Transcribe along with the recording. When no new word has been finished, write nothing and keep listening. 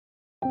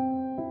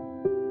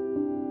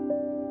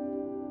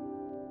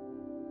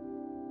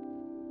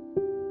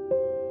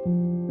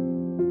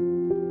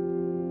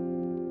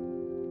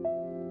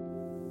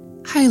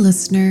Hi,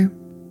 listener.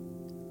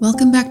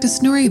 Welcome back to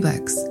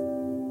Storybooks,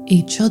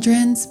 a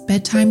children's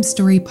bedtime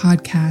story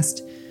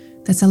podcast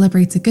that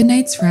celebrates a good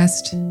night's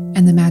rest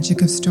and the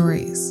magic of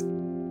stories.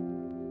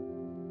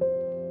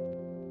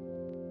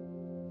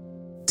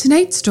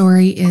 Tonight's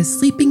story is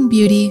Sleeping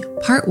Beauty,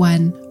 Part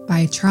 1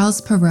 by Charles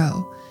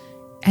Perrault,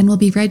 and will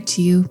be read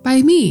to you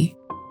by me,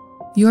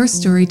 your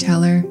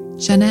storyteller,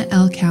 Jenna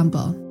L.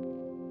 Campbell.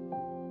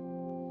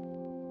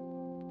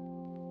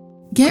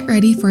 Get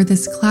ready for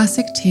this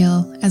classic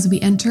tale as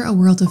we enter a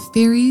world of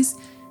fairies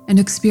and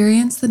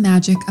experience the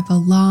magic of a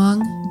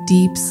long,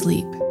 deep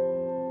sleep.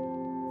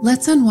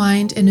 Let's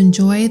unwind and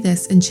enjoy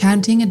this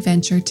enchanting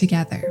adventure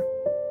together.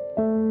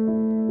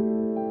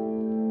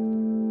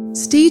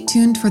 Stay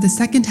tuned for the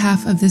second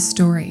half of this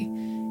story,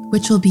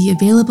 which will be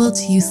available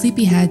to you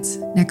sleepyheads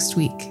next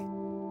week.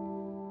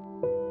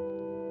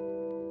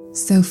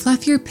 So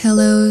fluff your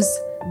pillows,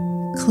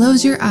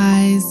 close your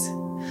eyes,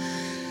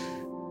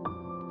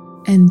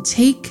 and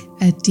take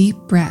a deep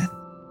breath.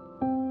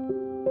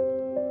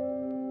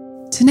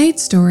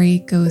 Tonight's story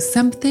goes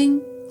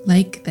something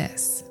like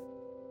this.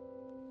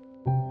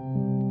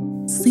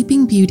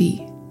 Sleeping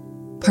Beauty,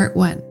 Part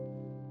 1.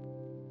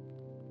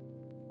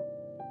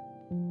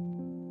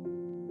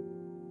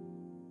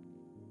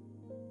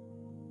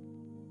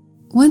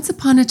 Once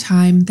upon a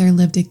time, there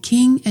lived a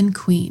king and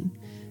queen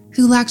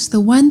who lacked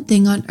the one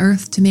thing on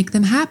earth to make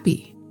them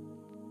happy.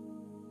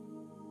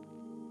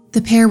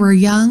 The pair were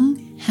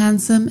young,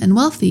 handsome, and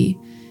wealthy,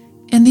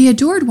 and they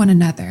adored one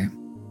another.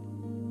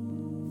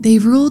 They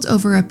ruled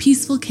over a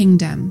peaceful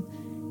kingdom,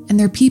 and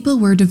their people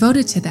were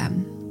devoted to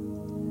them.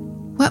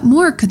 What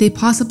more could they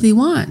possibly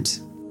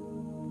want?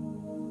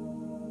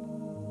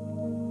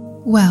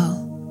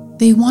 Well,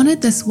 they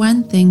wanted this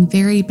one thing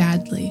very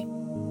badly,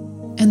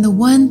 and the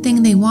one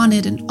thing they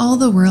wanted in all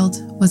the world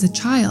was a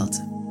child.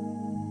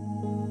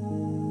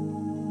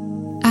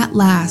 At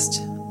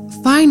last,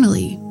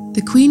 finally,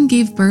 the queen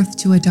gave birth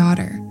to a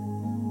daughter.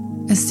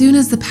 As soon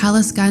as the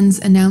palace guns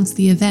announced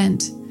the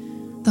event,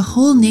 the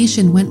whole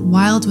nation went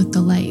wild with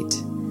delight.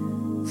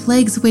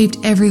 Flags waved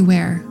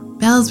everywhere,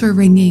 bells were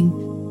ringing,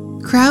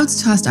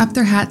 crowds tossed up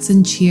their hats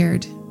and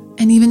cheered,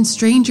 and even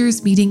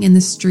strangers meeting in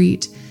the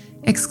street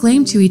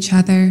exclaimed to each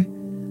other,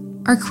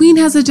 "Our queen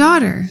has a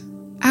daughter!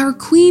 Our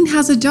queen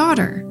has a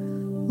daughter!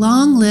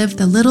 Long live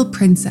the little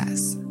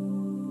princess!"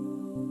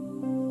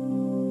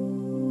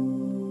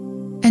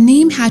 A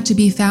name had to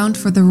be found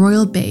for the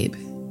royal babe,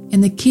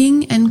 and the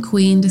king and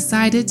queen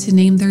decided to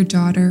name their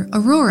daughter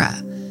Aurora,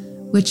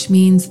 which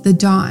means the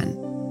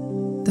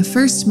dawn, the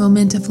first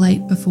moment of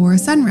light before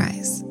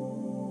sunrise.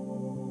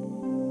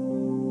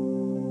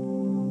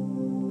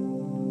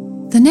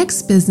 The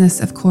next business,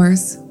 of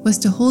course, was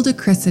to hold a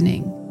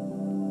christening.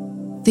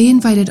 They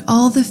invited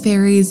all the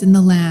fairies in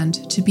the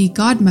land to be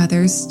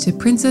godmothers to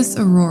Princess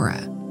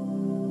Aurora,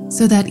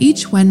 so that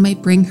each one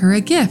might bring her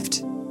a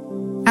gift,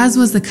 as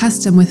was the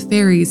custom with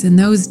fairies in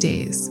those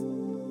days.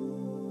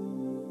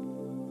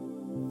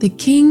 The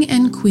king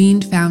and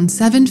queen found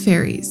 7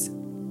 fairies,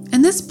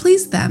 and this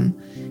pleased them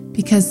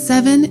because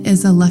 7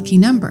 is a lucky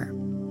number.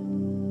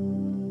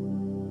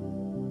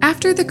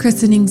 After the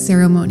christening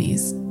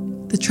ceremonies,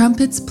 the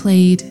trumpets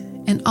played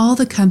and all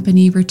the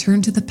company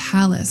returned to the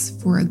palace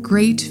for a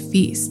great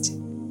feast.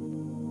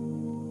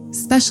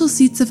 Special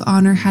seats of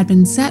honor had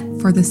been set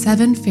for the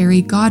 7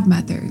 fairy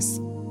godmothers.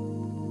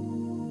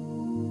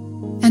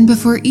 And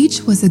before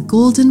each was a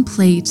golden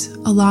plate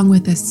along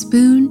with a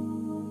spoon,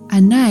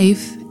 a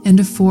knife, and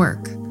a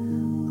fork,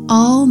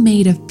 all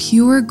made of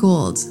pure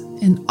gold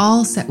and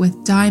all set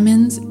with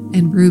diamonds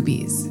and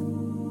rubies.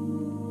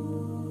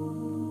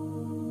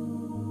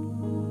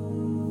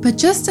 But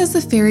just as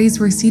the fairies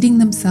were seating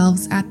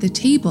themselves at the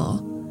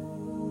table,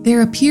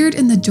 there appeared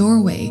in the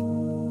doorway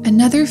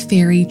another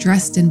fairy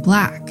dressed in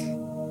black.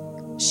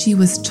 She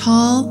was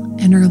tall,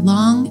 and her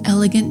long,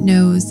 elegant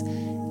nose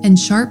and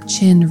sharp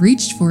chin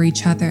reached for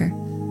each other,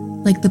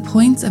 like the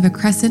points of a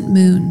crescent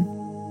moon.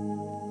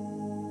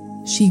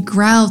 She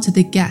growled to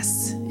the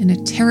guests in a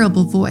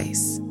terrible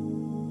voice.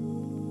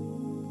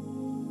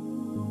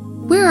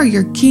 "Where are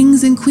your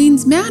kings and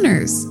queens'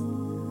 manners?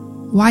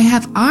 Why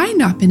have I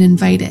not been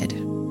invited?"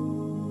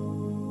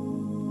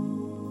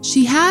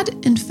 She had,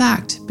 in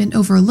fact, been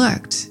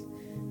overlooked,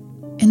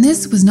 and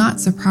this was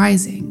not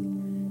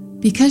surprising,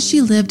 because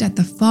she lived at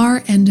the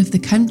far end of the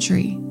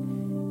country,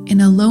 in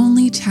a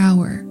lonely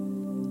tower,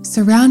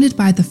 surrounded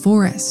by the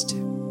forest.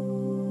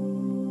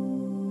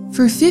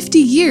 For 50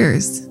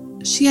 years,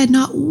 she had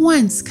not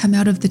once come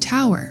out of the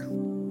tower.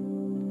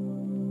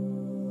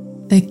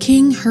 The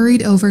king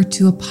hurried over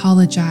to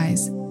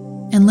apologize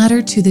and led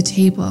her to the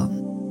table,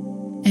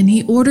 and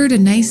he ordered a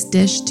nice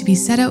dish to be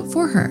set out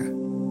for her.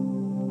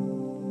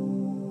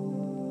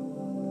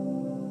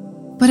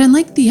 But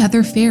unlike the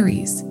other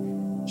fairies,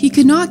 he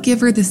could not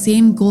give her the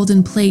same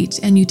golden plate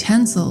and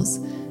utensils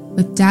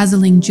with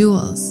dazzling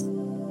jewels,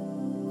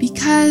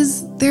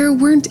 because there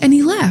weren't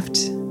any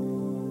left.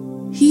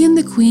 He and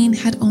the queen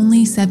had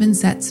only 7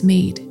 sets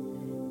made,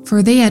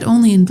 for they had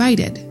only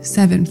invited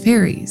 7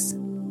 fairies.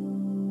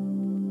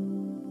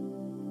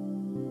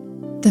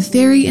 The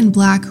fairy in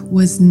black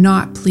was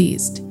not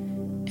pleased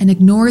and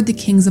ignored the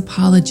king's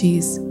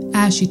apologies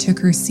as she took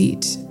her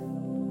seat.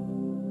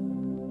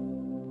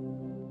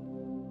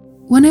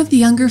 One of the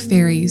younger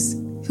fairies,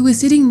 who was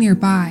sitting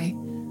nearby,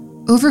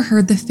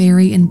 overheard the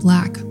fairy in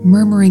black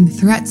murmuring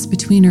threats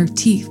between her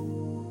teeth.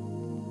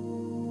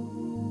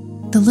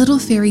 The little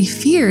fairy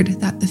feared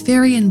that the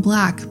fairy in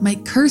black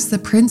might curse the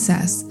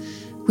princess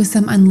with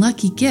some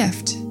unlucky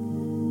gift,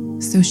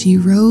 so she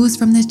rose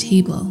from the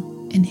table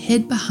and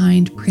hid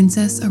behind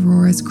Princess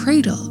Aurora's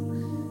cradle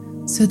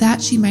so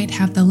that she might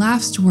have the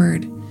last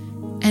word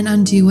and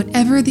undo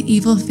whatever the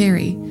evil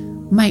fairy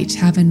might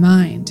have in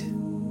mind.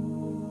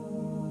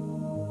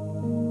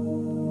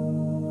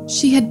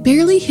 She had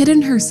barely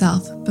hidden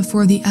herself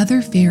before the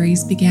other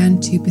fairies began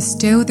to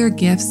bestow their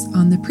gifts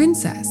on the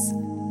princess.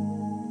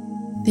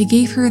 They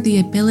gave her the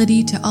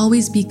ability to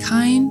always be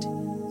kind,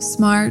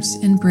 smart,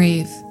 and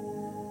brave,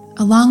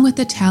 along with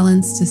the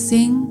talents to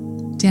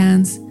sing,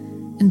 dance,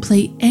 and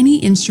play any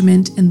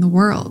instrument in the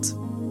world.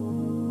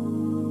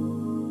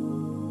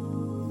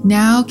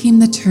 Now came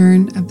the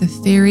turn of the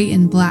fairy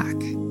in black.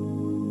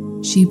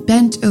 She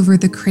bent over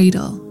the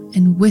cradle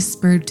and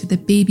whispered to the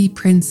baby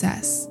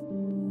princess,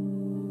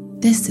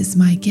 "This is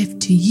my gift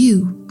to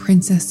you,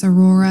 Princess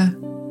Aurora.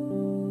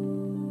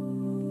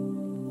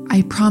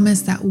 I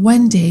promise that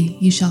one day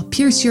you shall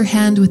pierce your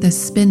hand with a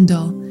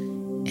spindle,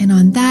 and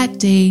on that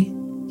day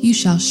you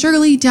shall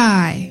surely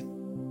die."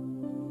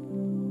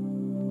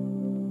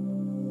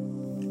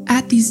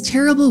 At these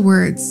terrible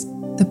words,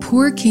 the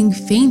poor king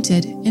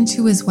fainted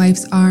into his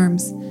wife's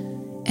arms,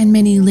 and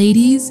many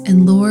ladies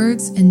and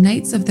lords and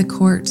knights of the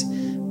court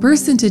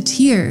burst into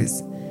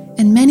tears,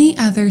 and many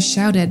others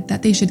shouted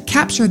that they should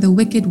capture the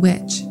wicked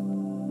witch.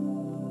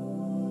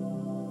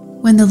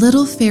 When the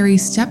little fairy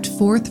stepped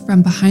forth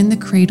from behind the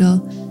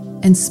cradle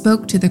and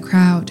spoke to the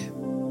crowd,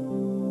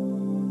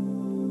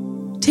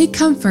 "Take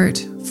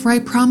comfort, for I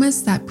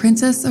promise that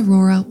Princess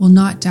Aurora will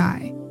not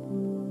die.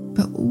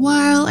 But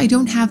while I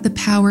don't have the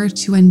power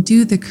to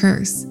undo the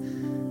curse,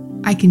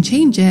 I can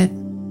change it.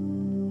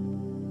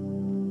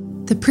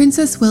 The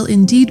princess will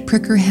indeed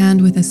prick her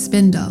hand with a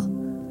spindle,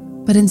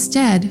 but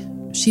instead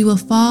she will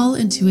fall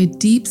into a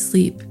deep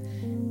sleep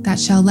that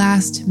shall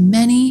last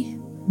many,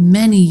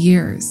 many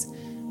years,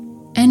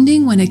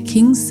 ending when a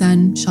king's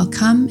son shall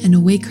come and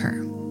awake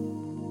her."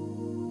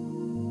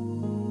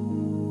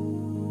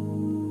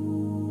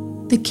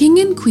 The king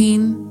and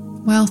queen,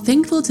 while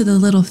thankful to the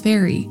little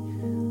fairy,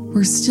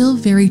 were still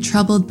very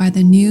troubled by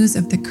the news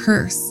of the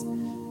curse.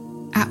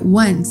 At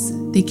once,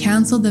 they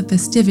canceled the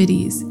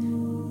festivities.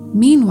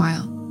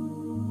 Meanwhile,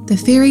 the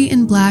fairy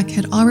in black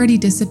had already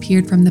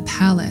disappeared from the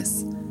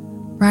palace,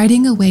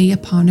 riding away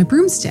upon a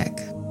broomstick.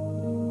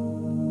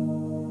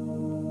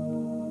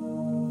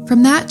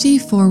 From that day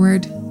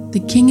forward, the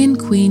king and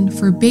queen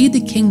forbade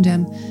the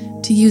kingdom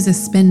to use a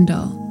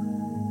spindle,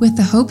 with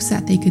the hopes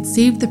that they could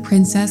save the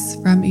princess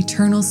from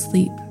eternal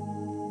sleep.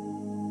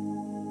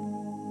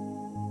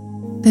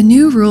 The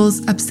new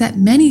rules upset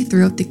many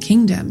throughout the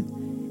kingdom,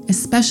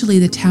 especially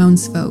the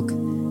townsfolk,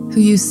 who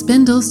used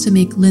spindles to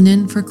make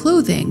linen for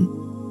clothing.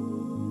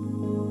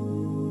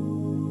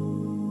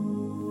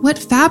 What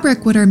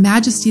fabric would our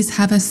majesties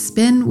have us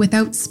spin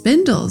without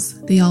spindles?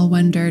 They all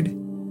wondered.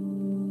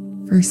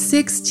 For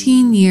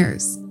 16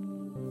 years,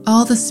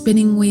 all the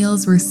spinning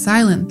wheels were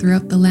silent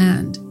throughout the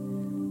land,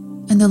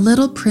 and the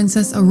little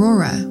Princess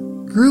Aurora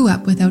grew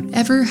up without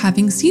ever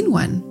having seen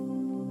one.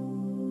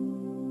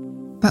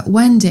 But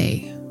one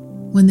day,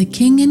 when the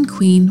king and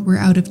queen were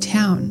out of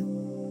town,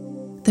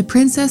 the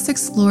princess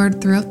explored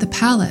throughout the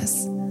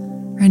palace,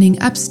 running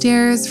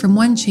upstairs from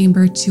one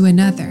chamber to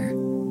another,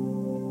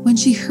 when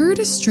she heard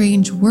a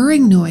strange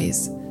whirring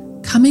noise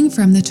coming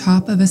from the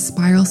top of a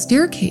spiral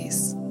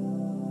staircase.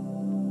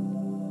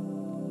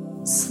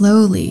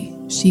 Slowly,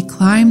 she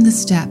climbed the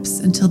steps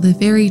until the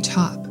very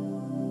top,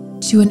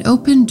 to an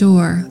open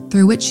door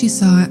through which she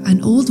saw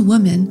an old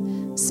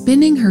woman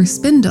spinning her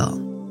spindle.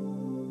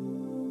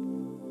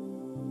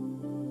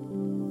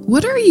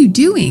 "What are you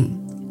doing?"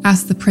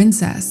 asked the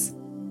princess,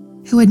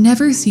 who had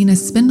never seen a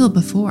spindle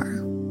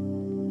before.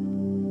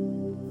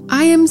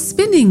 "I am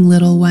spinning,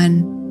 little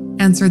one,"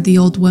 answered the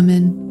old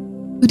woman,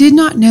 who did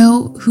not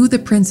know who the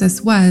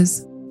princess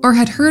was or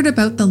had heard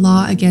about the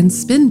law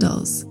against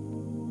spindles,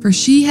 for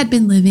she had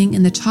been living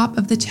in the top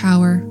of the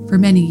tower for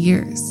many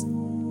years.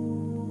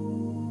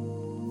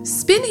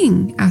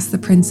 "Spinning?" asked the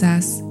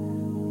princess.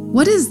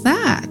 "What is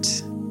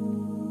that?"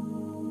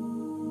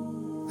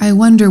 "I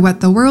wonder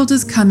what the world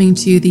is coming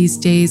to these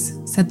days,"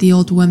 said the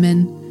old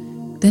woman.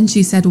 Then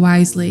she said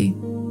wisely,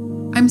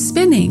 "I'm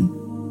spinning."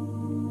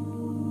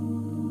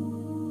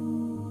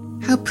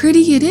 "How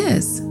pretty it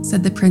is,"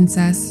 said the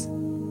princess.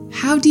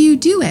 "How do you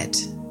do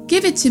it?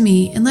 Give it to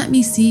me and let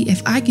me see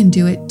if I can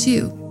do it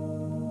too."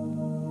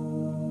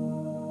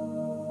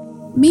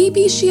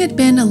 Maybe she had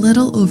been a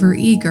little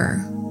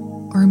overeager,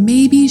 or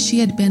maybe she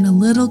had been a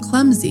little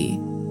clumsy,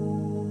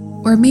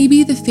 or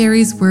maybe the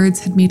fairy's words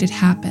had made it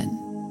happen.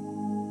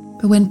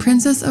 But when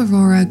Princess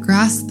Aurora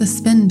grasped the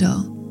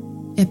spindle,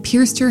 it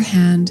pierced her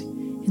hand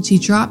and she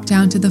dropped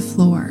down to the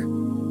floor,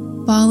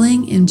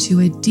 falling into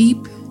a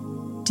deep,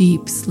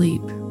 deep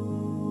sleep.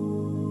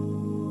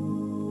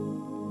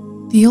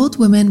 The old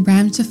woman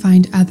ran to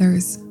find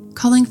others,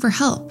 calling for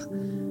help,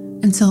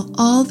 until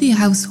all the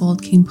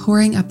household came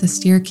pouring up the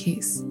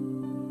staircase.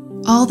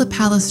 All the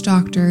palace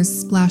doctors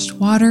splashed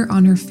water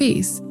on her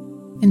face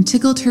and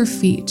tickled her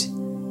feet,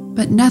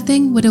 but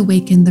nothing would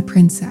awaken the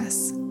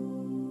princess.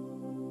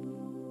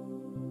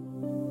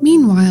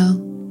 Meanwhile,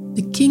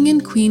 the king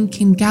and queen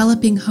came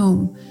galloping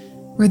home,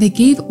 where they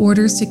gave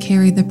orders to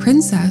carry the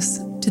princess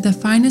to the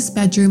finest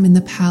bedroom in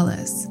the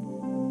palace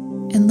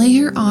and lay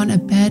her on a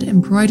bed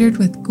embroidered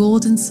with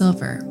gold and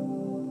silver.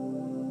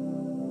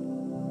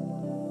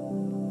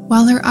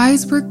 While her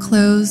eyes were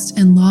closed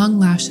and long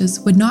lashes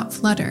would not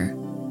flutter,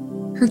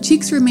 her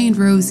cheeks remained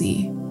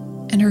rosy,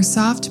 and her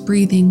soft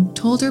breathing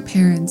told her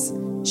parents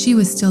she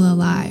was still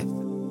alive.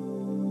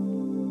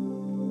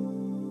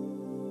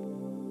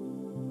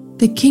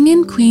 The king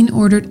and queen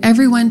ordered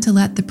everyone to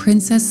let the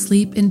princess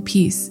sleep in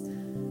peace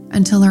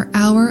until her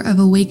hour of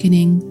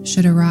awakening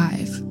should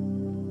arrive.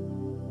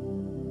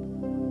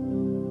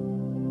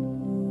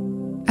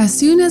 As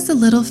soon as the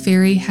little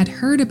fairy had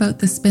heard about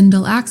the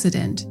spindle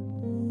accident,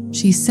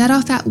 she set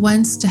off at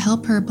once to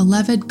help her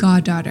beloved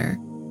goddaughter,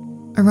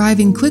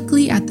 arriving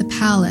quickly at the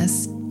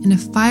palace in a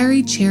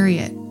fiery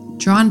chariot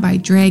drawn by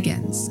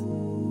dragons.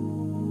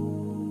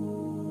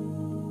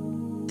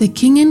 The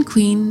king and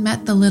queen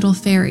met the little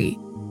fairy,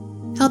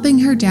 helping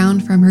her down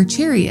from her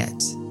chariot.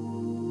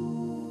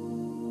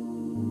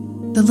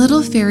 The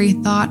little fairy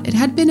thought it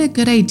had been a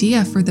good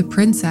idea for the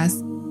princess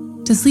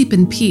to sleep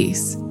in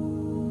peace,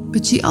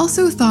 but she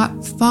also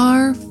thought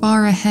far,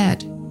 far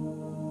ahead.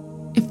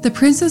 If the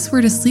princess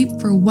were to sleep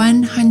for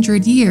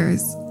 100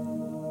 years,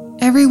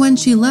 everyone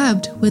she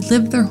loved would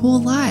live their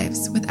whole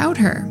lives without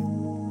her.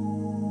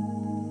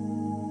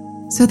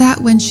 So that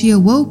when she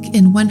awoke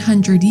in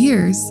 100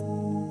 years,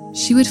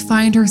 she would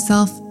find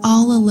herself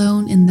all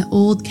alone in the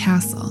old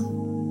castle.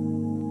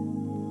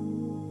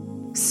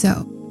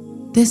 So,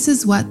 this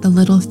is what the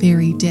little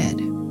fairy did.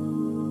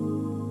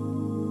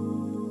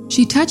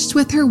 She touched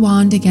with her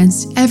wand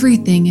against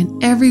everything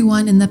and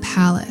everyone in the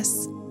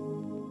palace,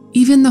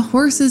 even the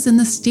horses in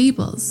the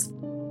stables,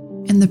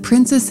 and the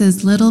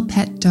princess's little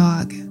pet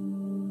dog.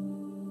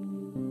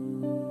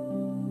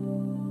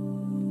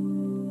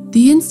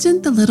 The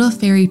instant the little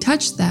fairy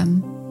touched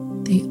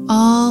them, they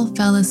all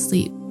fell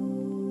asleep,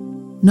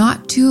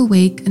 not to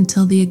awake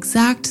until the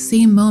exact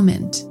same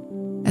moment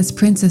as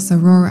Princess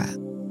Aurora.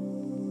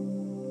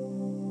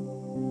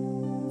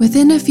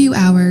 Within a few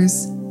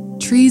hours,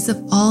 trees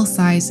of all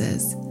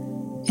sizes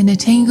and a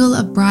tangle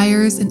of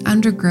briars and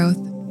undergrowth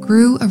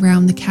grew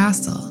around the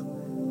castle.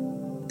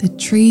 The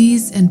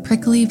trees and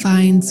prickly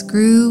vines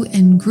grew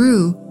and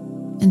grew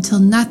until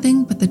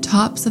nothing but the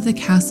tops of the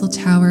castle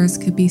towers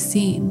could be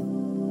seen.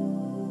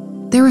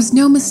 There was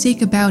no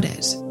mistake about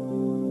it.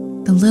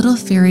 The little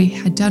fairy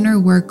had done her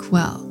work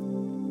well,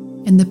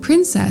 and the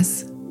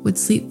princess would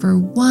sleep for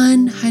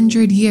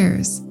 100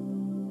 years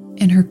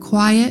in her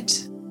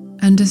quiet,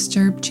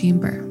 undisturbed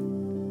chamber.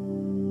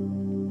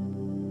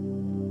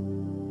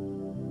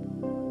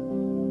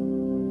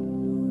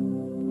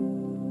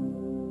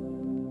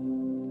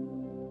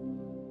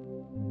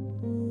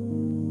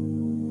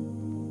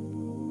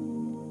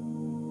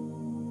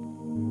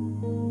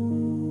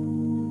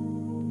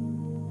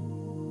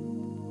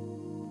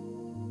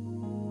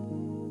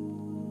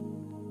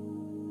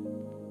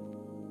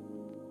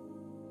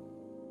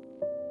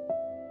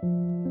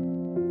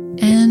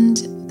 And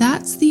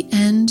that's the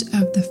end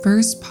of the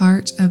first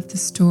part of the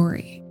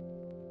story.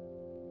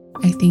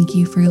 I thank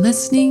you for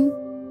listening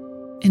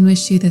and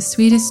wish you the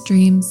sweetest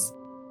dreams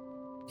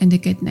and a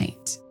good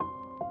night.